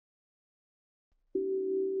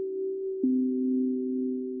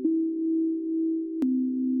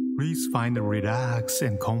Please find a relaxed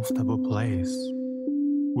and comfortable place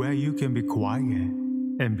where you can be quiet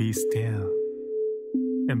and be still,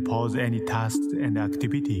 and pause any tasks and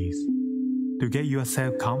activities to get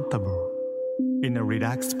yourself comfortable in a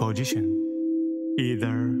relaxed position,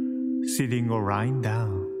 either sitting or lying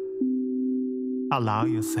down. Allow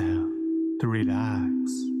yourself to relax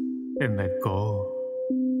and let go.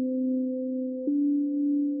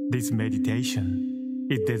 This meditation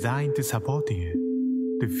is designed to support you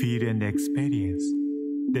to feel and experience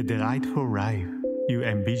the delightful life you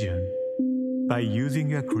envision by using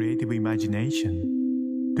your creative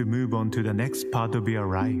imagination to move on to the next part of your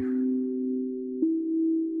life.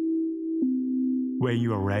 When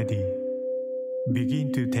you are ready,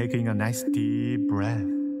 begin to taking a nice deep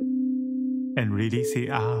breath and release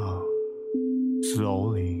it out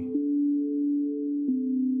slowly.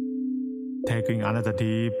 Taking another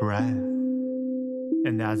deep breath,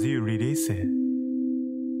 and as you release it,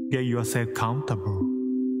 get yourself comfortable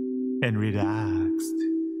and relaxed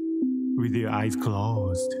with your eyes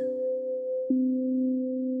closed.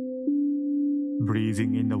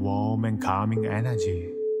 Breathing in the warm and calming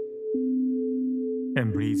energy,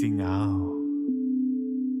 and breathing out,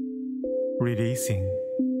 releasing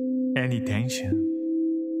any tension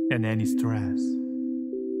and any stress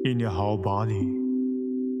in your whole body.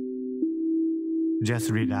 Just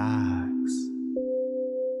relax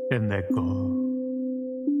and let go.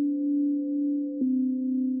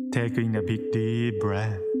 Taking a big deep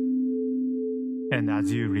breath, and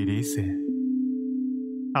as you release it,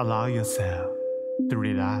 allow yourself to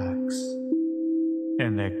relax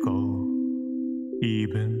and let go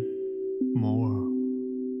even more.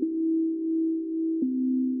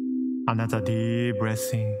 Another deep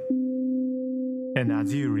breath in, and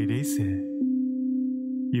as you release it,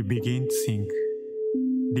 you begin to sink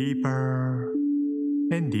deeper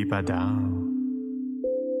and deeper down,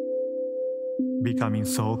 becoming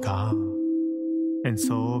so calm and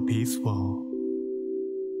so peaceful.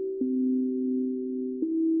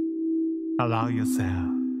 Allow yourself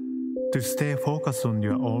to stay focused on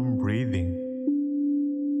your own breathing,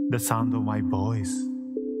 the sound of my voice,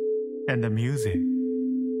 and the music,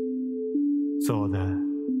 so that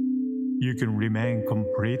you can remain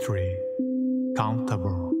completely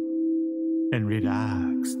comfortable and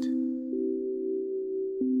relaxed.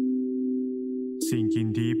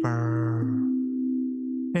 Sinking deeper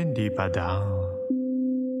and deeper down.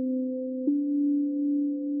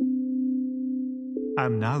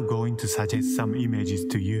 I'm now going to suggest some images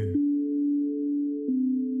to you.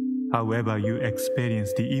 However you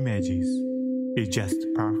experience the images is just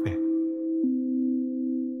perfect.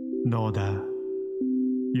 Know that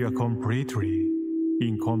you are completely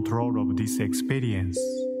in control of this experience.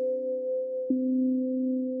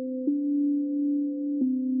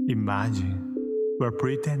 Imagine or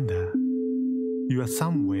pretend that you are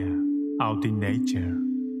somewhere out in nature,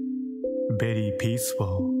 very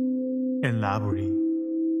peaceful and lovely.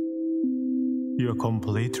 You are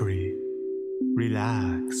completely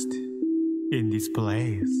relaxed in this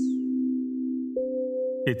place.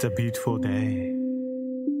 It's a beautiful day.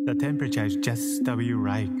 The temperature is just what you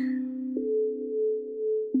like.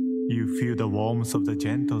 You feel the warmth of the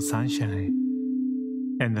gentle sunshine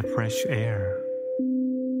and the fresh air.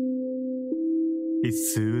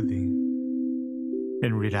 It's soothing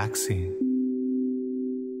and relaxing.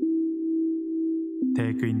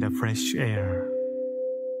 Take in the fresh air.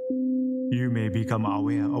 You may become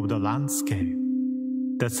aware of the landscape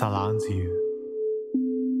that surrounds you,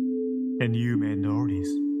 and you may notice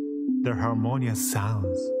the harmonious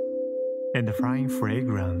sounds and the fine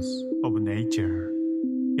fragrance of nature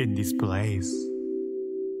in this place.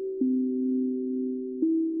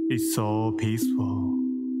 It's so peaceful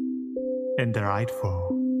and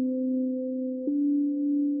delightful.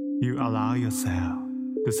 You allow yourself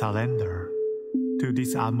to surrender to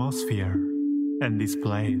this atmosphere and this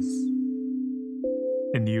place,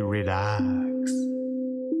 and you relax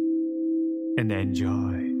and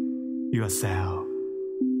enjoy yourself.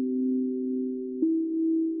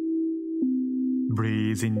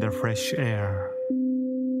 Breathe in the fresh air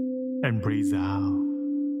and breathe out.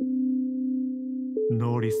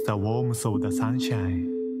 Notice the warmth of the sunshine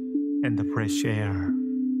and the fresh air,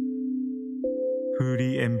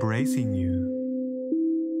 fully embracing you,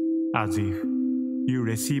 as if you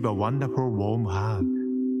receive a wonderful warm hug.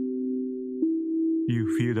 You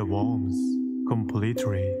feel the warmth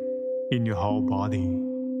completely in your whole body,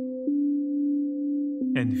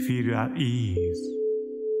 and feel at ease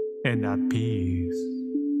and at peace.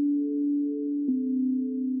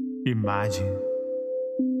 Imagine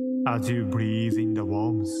as you breathe in the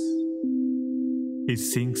warmth, it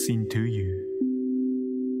sinks into you,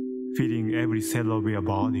 filling every cell of your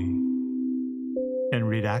body and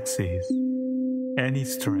relaxes any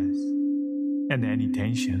stress and any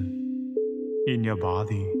tension in your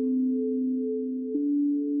body.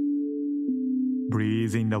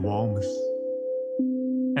 Breathe in the warmth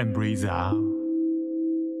and breathe out.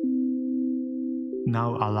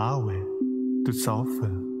 Now allow it to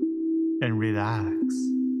soften and relax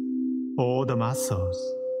all the muscles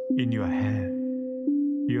in your head,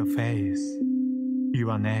 your face,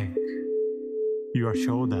 your neck, your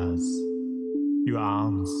shoulders, your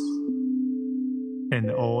arms,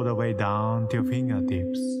 and all the way down to your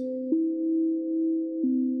fingertips.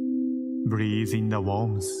 Breathe in the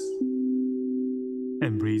warmth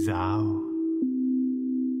and breathe out.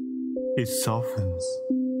 It softens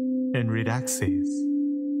and relaxes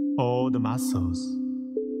all the muscles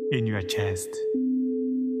in your chest,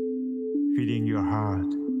 filling your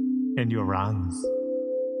heart and your lungs,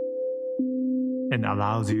 and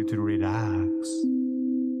allows you to relax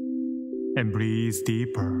and breathe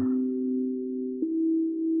deeper,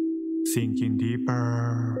 sinking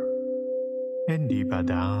deeper and deeper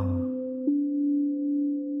down.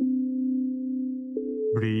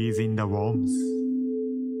 Breathe in the warmth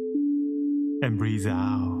and breathe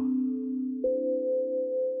out.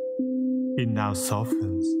 It now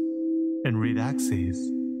softens and relaxes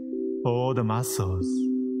all the muscles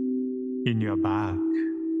in your back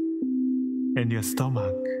and your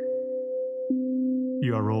stomach,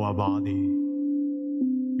 your lower body,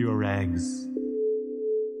 your legs,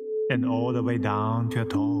 and all the way down to your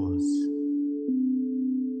toes.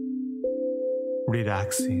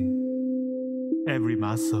 Relaxing every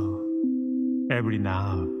muscle, every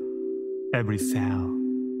nerve, every cell,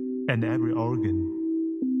 and every organ.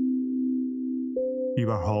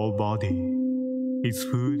 Your whole body is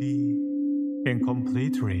fully and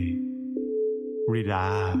completely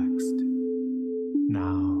relaxed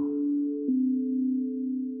now.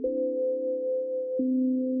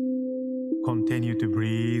 Continue to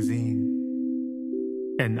breathe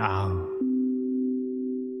in and out.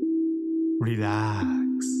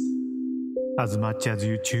 Relax as much as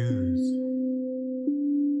you choose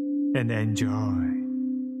and enjoy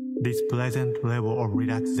this pleasant level of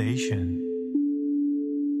relaxation.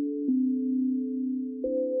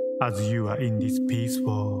 As you are in this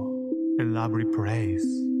peaceful and lovely place,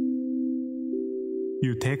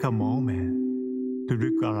 you take a moment to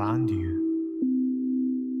look around you,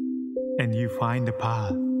 and you find the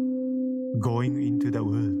path going into the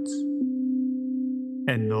woods,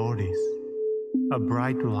 and notice a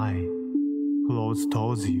bright light flows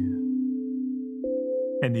towards you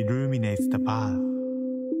and illuminates the path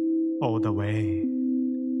all the way.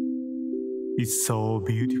 It's so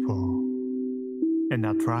beautiful and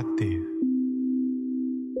attractive.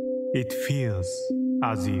 It feels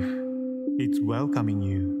as if it's welcoming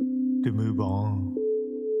you to move on.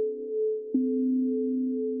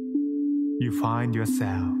 You find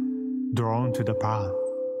yourself drawn to the path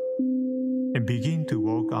and begin to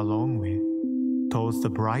walk along it towards the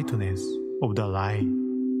brightness of the light.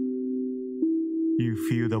 You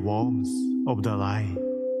feel the warmth of the light.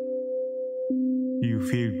 You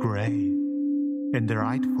feel great and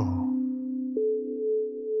delightful,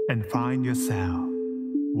 and find yourself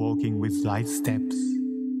walking with light steps.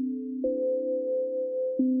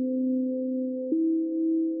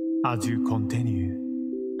 As you continue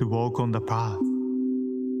to walk on the path,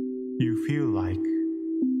 you feel like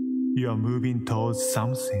you are moving towards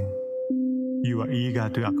something you are eager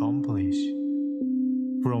to accomplish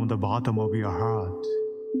from the bottom of your heart.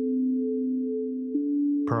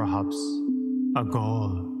 Perhaps a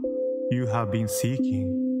goal you have been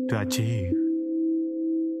seeking to achieve.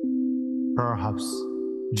 Perhaps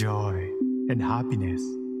joy and happiness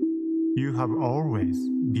you have always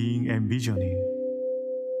been envisioning.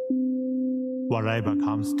 Whatever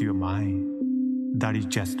comes to your mind, that is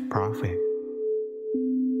just perfect.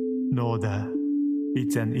 Know that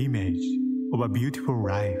it's an image of a beautiful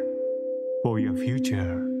life for your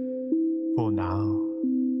future, for now.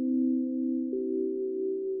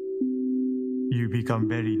 You become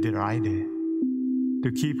very delighted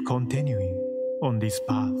to keep continuing on this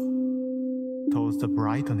path towards the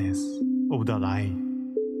brightness of the light,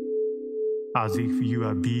 as if you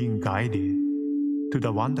are being guided to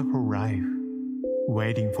the wonderful life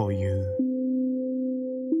waiting for you.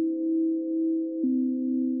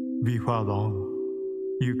 Before long,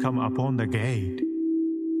 you come upon the gate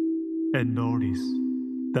and notice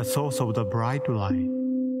the source of the bright light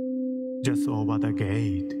just over the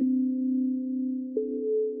gate.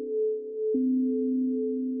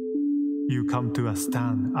 You come to a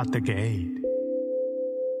stand at the gate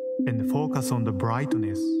and focus on the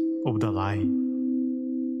brightness of the light.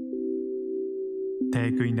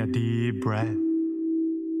 Take in a deep breath.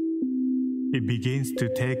 It begins to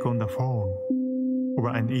take on the form or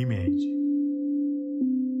an image.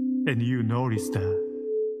 And you notice that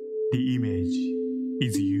the image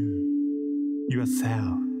is you,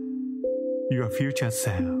 yourself, your future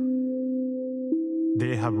self.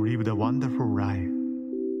 They have lived a wonderful life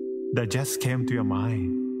that just came to your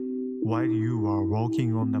mind while you were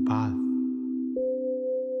walking on the path.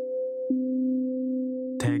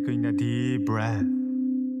 Take in a deep breath.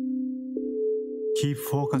 Keep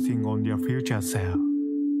focusing on your future self.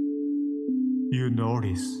 You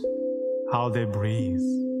notice how they breathe,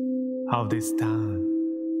 how they stand,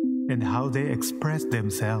 and how they express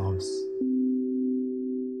themselves.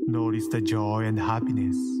 Notice the joy and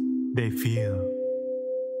happiness they feel.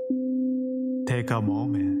 Take a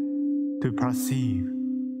moment to perceive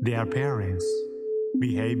their appearance,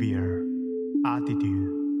 behavior, attitude,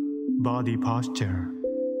 body posture,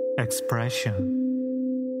 expression,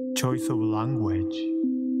 choice of language,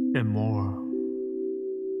 and more.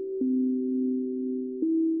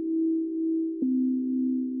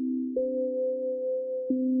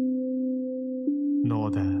 Know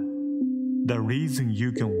that the reason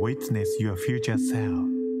you can witness your future self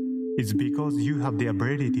is because you have the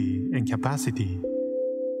ability and capacity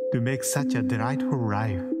to make such a delightful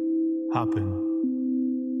life happen.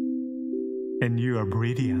 And you are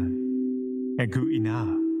brilliant and good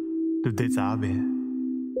enough to deserve it.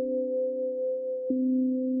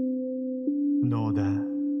 Know that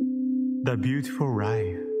the beautiful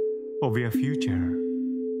life of your future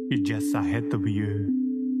is just ahead of you.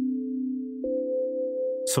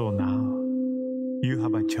 So now, you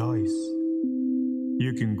have a choice.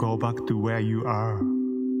 You can go back to where you are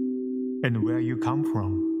and where you come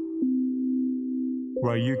from,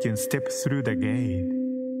 where you can step through the gate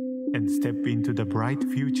and step into the bright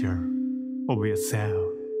future of yourself.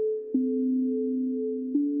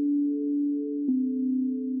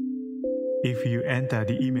 If you enter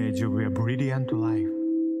the image of your brilliant life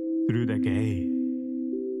through the gate,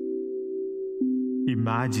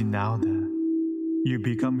 imagine now that you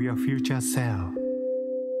become your future self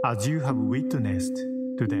as you have witnessed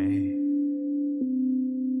today.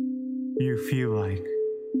 You feel like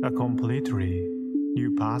a completely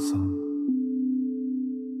new person.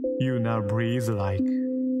 You now breathe like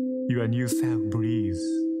your new self breathes,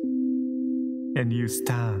 and you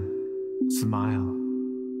stand, smile,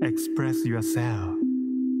 express yourself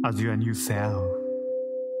as your new self.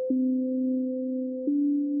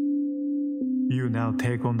 You now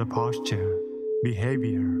take on the posture,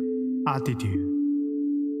 behavior, attitude,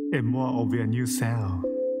 and more of your new self.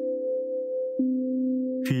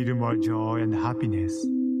 Feel more joy and happiness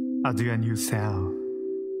as your new self.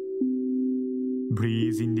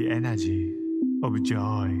 Breathe in the energy of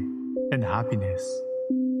joy and happiness,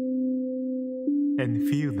 and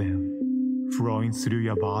feel them flowing through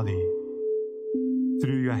your body,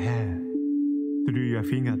 through your head, through your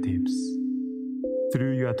fingertips,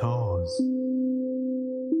 through your toes.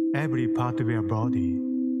 Every part of your body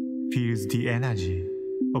feels the energy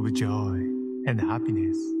of joy and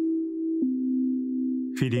happiness,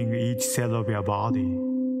 filling each cell of your body.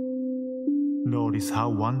 Notice how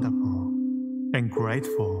wonderful and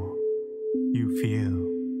grateful you feel,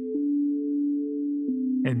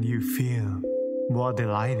 and you feel more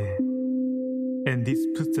delighted, and this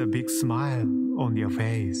puts a big smile on your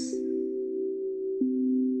face.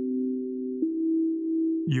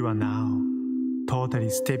 You are now totally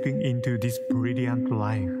stepping into this brilliant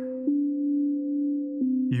life.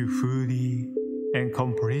 You fully and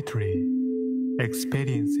completely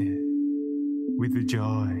experience it with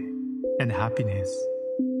joy and happiness.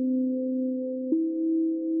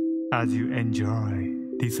 As you enjoy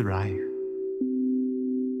this life,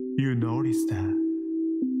 you notice that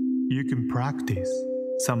you can practice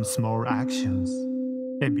some small actions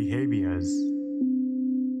and behaviors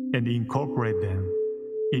and incorporate them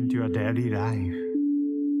into your daily life.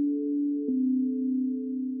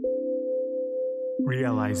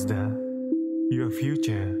 Realize that your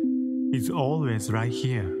future is always right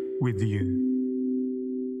here with you.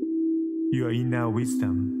 Your inner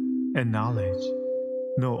wisdom and knowledge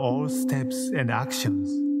know all steps and actions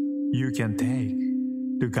you can take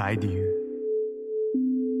to guide you.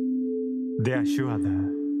 They are sure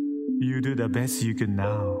that you do the best you can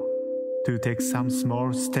now to take some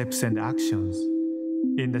small steps and actions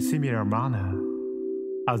in a similar manner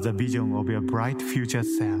as the vision of your bright future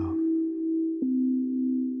self.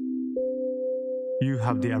 You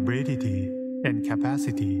have the ability and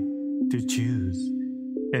capacity to choose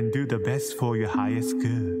and do the best for your highest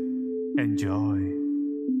good and joy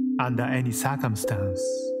under any circumstance.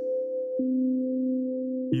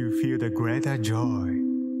 you feel the greater joy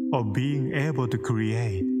of being able to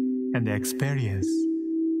create and experience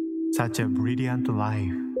such a brilliant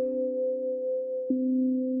life.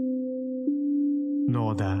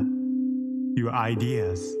 Know that your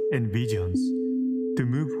ideas and visions to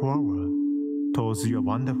move forward towards your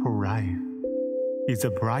wonderful life is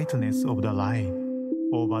the brightness of the light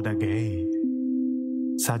over the gate,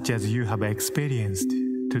 such as you have experienced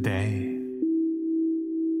today.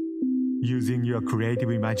 Using your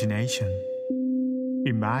creative imagination,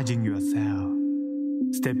 imagine yourself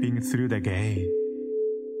stepping through the gate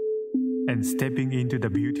and stepping into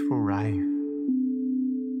the beautiful life,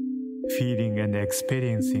 feeling and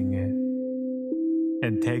experiencing it,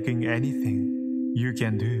 and taking anything you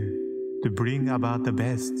can do to bring about the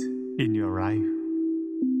best in your life,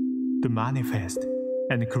 to manifest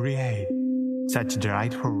and create such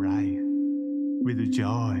delightful life with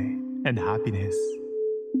joy and happiness.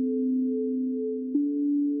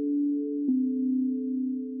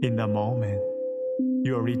 In the moment,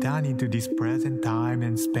 you are returning to this present time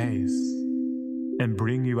and space and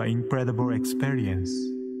bring your incredible experience,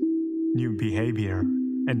 new behavior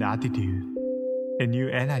and attitude, a new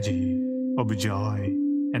energy of joy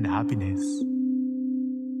and happiness.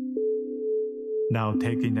 Now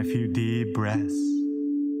take in a few deep breaths,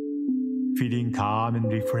 feeling calm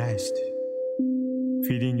and refreshed,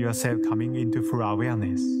 feeling yourself coming into full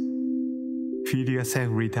awareness. Feel yourself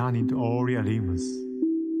returning to all your limbs,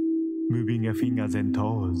 moving your fingers and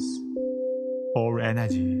toes. All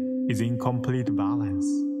energy is in complete balance.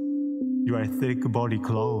 Your etheric body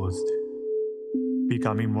closed,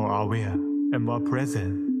 becoming more aware and more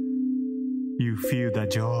present. You feel the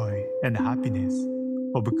joy and happiness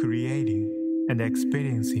of creating and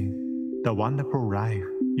experiencing the wonderful life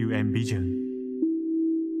you envision.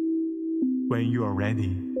 When you are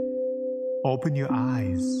ready, open your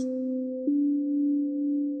eyes